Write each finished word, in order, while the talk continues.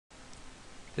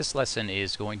This lesson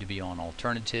is going to be on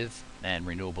alternative and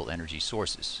renewable energy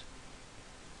sources.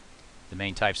 The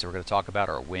main types that we're going to talk about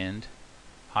are wind,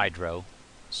 hydro,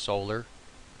 solar,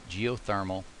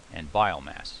 geothermal, and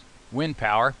biomass. Wind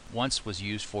power once was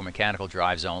used for mechanical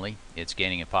drives only. It's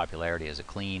gaining in popularity as a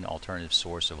clean alternative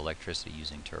source of electricity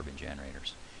using turbine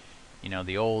generators. You know,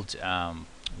 the old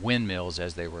windmills,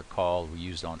 as they were called, were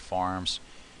used on farms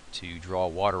to draw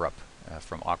water up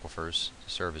from aquifers to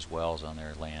serve as wells on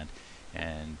their land.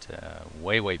 And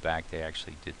way back, they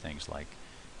actually did things like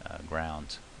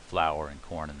ground flour and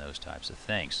corn and those types of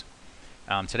things.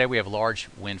 Today we have large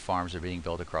wind farms that are being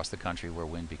built across the country where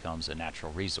wind becomes a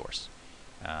natural resource.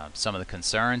 Some of the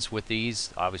concerns with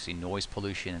these, obviously noise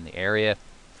pollution in the area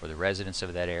for the residents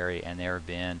of that area, and there have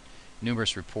been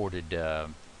numerous reported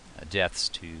deaths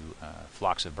to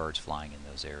flocks of birds flying in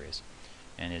those areas.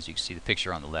 And as you can see, the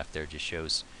picture on the left there just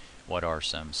shows what are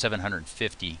some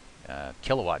 750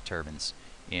 kilowatt turbines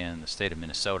in the state of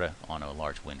Minnesota on a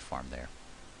large wind farm there.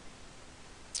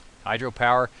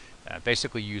 Hydropower,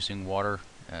 basically using water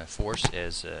force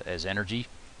as energy.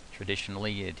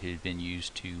 Traditionally, it had been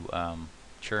used to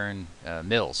churn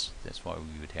mills. That's why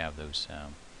we would have those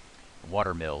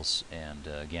water mills, and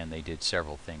again, they did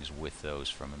several things with those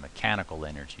from a mechanical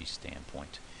energy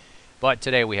standpoint. But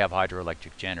today we have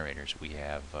hydroelectric generators. We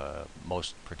have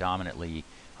most predominantly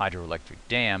hydroelectric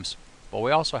dams, but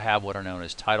we also have what are known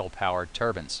as tidal powered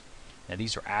turbines. Now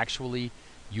these are actually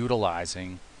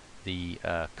utilizing the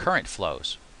current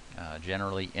flows,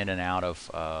 generally in and out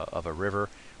of a river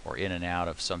or in and out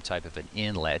of some type of an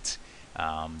inlet.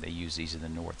 They use these in the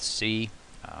North Sea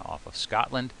off of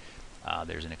Scotland.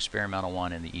 There's an experimental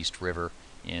one in the East River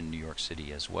in New York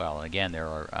City as well. And again, there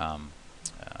are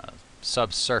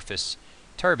subsurface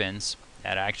turbines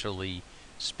that actually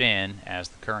spin as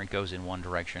the current goes in one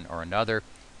direction or another,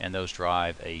 and those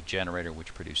drive a generator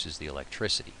which produces the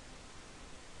electricity.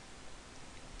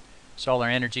 Solar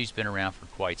energy has been around for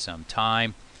quite some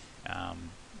time.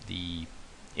 The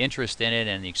interest in it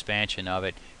and the expansion of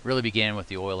it really began with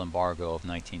the oil embargo of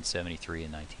 1973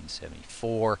 and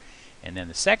 1974, and then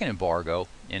the second embargo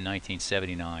in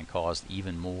 1979 caused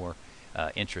even more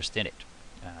interest in it.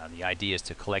 The idea is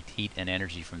to collect heat and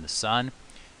energy from the sun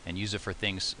and use it for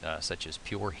things such as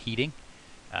pure heating,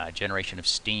 generation of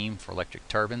steam for electric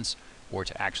turbines, or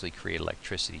to actually create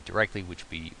electricity directly, which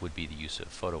would be the use of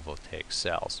photovoltaic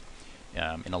cells.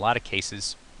 In a lot of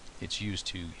cases, it's used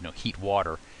to heat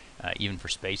water, even for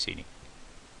space heating.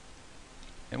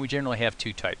 And we generally have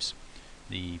two types.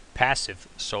 The passive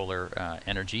solar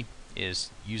energy is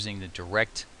using the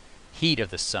direct heat of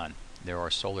the sun. There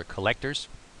are solar collectors,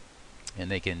 and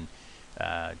they can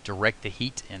direct the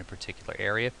heat in a particular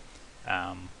area.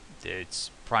 It's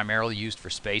primarily used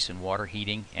for space and water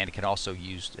heating, and it can also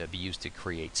be used to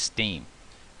create steam.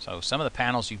 So some of the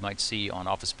panels you might see on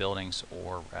office buildings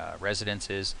or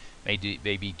residences may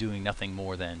be doing nothing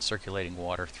more than circulating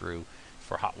water through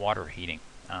for hot water heating.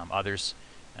 Others,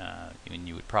 and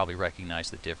you would probably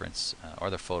recognize the difference, are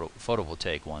the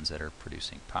photovoltaic ones that are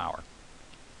producing power.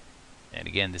 And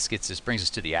again, this brings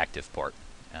us to the active part.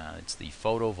 It's the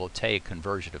photovoltaic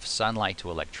conversion of sunlight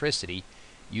to electricity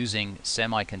using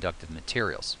semiconductive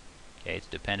materials. Okay, it's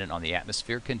dependent on the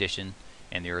atmospheric condition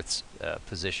and the Earth's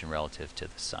position relative to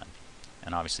the sun.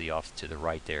 And obviously off to the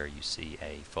right there you see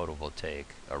a photovoltaic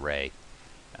array,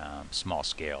 small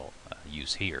scale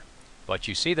use here. But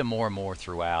you see them more and more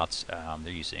throughout.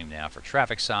 They're using them now for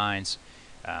traffic signs,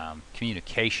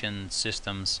 communication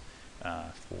systems,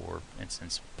 for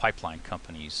instance pipeline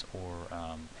companies, or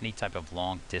any type of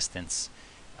long distance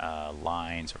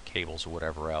lines or cables or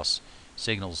whatever else.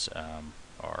 Signals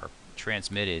are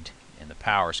transmitted and the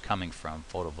power is coming from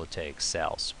photovoltaic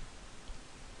cells.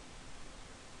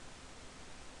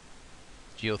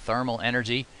 Geothermal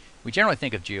energy. We generally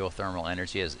think of geothermal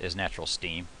energy as natural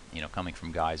steam, coming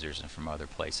from geysers and from other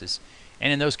places.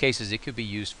 And in those cases, it could be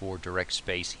used for direct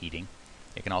space heating.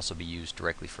 It can also be used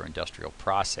directly for industrial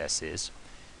processes.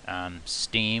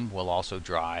 Steam will also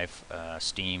drive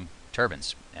steam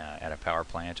turbines at a power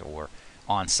plant or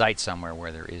on site somewhere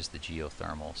where there is the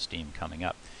geothermal steam coming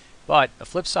up. But a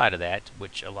flip side of that,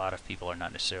 which a lot of people are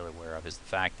not necessarily aware of, is the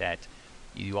fact that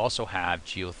you also have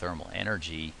geothermal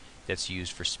energy that's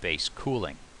used for space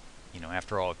cooling.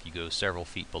 After all, if you go several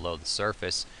feet below the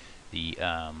surface, the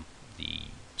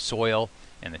soil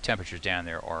and the temperatures down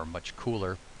there are much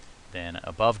cooler than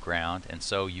above ground, and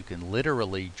so you can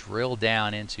literally drill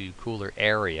down into cooler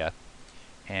area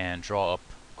and draw up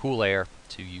cool air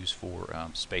to use for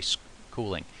space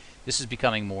cooling. This is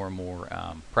becoming more and more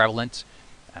prevalent.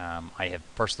 I have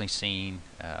personally seen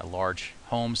large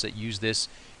homes that use this,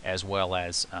 as well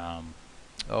as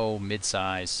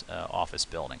mid-size office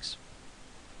buildings.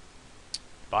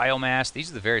 Biomass,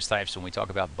 these are the various types when we talk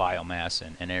about biomass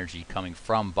and energy coming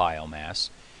from biomass.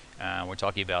 We're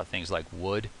talking about things like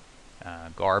wood,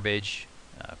 garbage,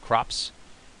 crops,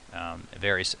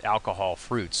 various alcohol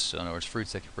fruits. So in other words,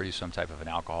 fruits that can produce some type of an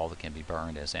alcohol that can be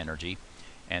burned as energy,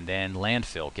 and then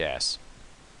landfill gas.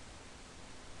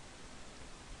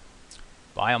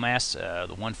 Biomass,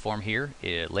 the one form here,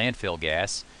 is landfill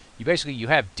gas. You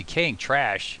have decaying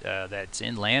trash that's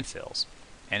in landfills,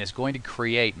 and it's going to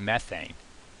create methane.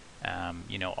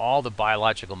 All the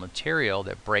biological material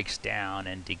that breaks down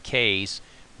and decays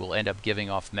will end up giving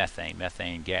off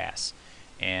methane gas.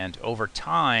 And over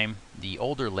time, the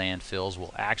older landfills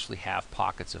will actually have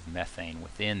pockets of methane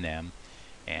within them.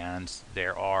 And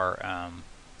there are,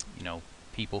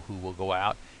 people who will go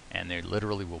out and they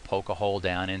literally will poke a hole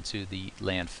down into the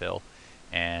landfill,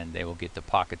 and they will get the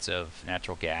pockets of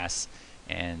natural gas,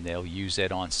 and they'll use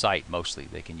it on site mostly.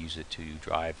 They can use it to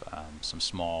drive some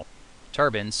small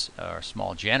turbines or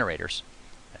small generators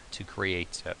to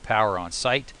create power on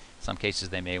site. In some cases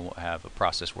they may have a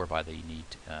process whereby they need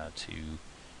to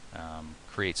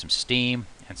create some steam,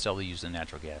 and so they use the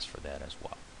natural gas for that as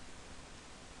well.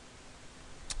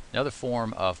 Another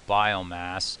form of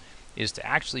biomass is to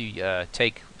actually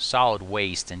take solid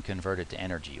waste and convert it to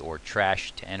energy, or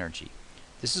trash to energy.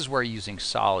 This is where using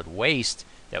solid waste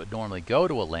that would normally go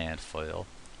to a landfill,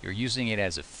 you're using it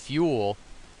as a fuel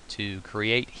to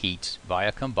create heat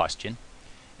via combustion,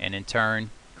 and in turn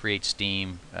create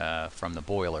steam from the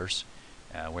boilers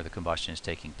where the combustion is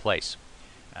taking place.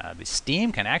 The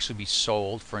steam can actually be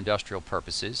sold for industrial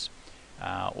purposes,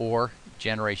 or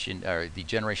the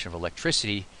generation of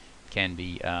electricity can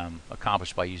be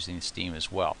accomplished by using the steam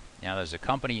as well. Now, there's a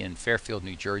company in Fairfield,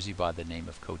 New Jersey by the name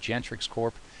of Cogentrix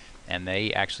Corp, and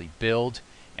they actually build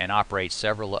and operate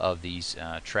several of these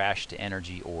trash to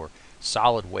energy or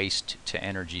solid waste to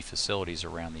energy facilities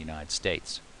around the United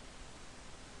States.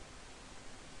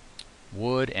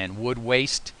 Wood and wood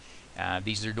waste.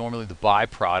 These are normally the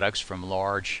byproducts from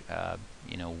large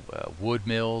wood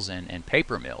mills and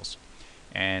paper mills.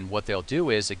 And what they'll do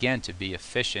is, again, to be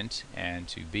efficient and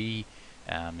to be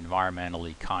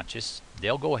environmentally conscious,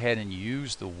 they'll go ahead and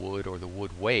use the wood or the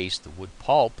wood waste, the wood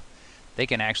pulp. They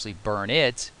can actually burn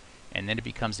it, and then it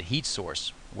becomes a heat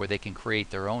source where they can create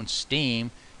their own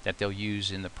steam that they'll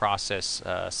use in the process,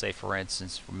 say for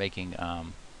instance, for making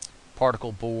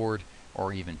particle board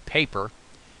or even paper.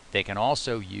 They can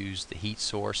also use the heat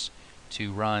source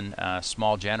to run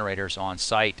small generators on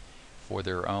site for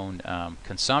their own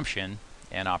consumption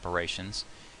and operations.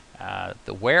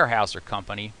 The Weyerhaeuser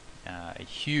Company, a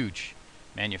huge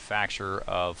manufacturer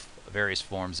of various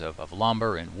forms of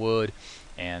lumber and wood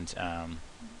and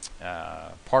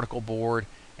particle board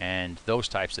and those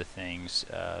types of things,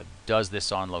 does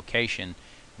this on location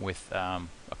with a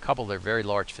couple of their very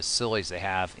large facilities they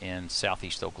have in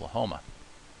southeast Oklahoma.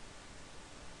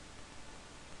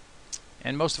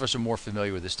 And most of us are more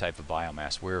familiar with this type of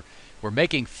biomass. We're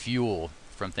making fuel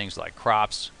from things like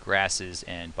crops, grasses,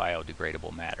 and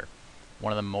biodegradable matter.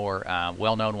 One of the more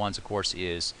well-known ones, of course,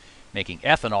 is making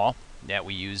ethanol that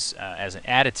we use as an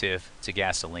additive to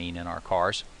gasoline in our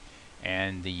cars.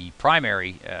 And the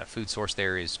primary food source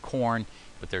there is corn,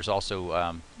 but there's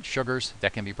also sugars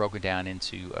that can be broken down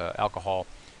into alcohol,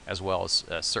 as well as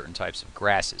certain types of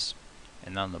grasses.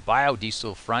 And on the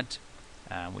biodiesel front,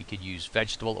 we could use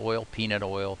vegetable oil, peanut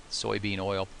oil, soybean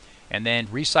oil, and then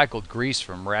recycled grease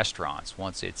from restaurants.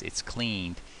 Once it's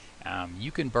cleaned,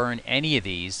 you can burn any of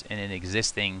these in an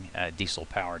existing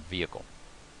diesel-powered vehicle.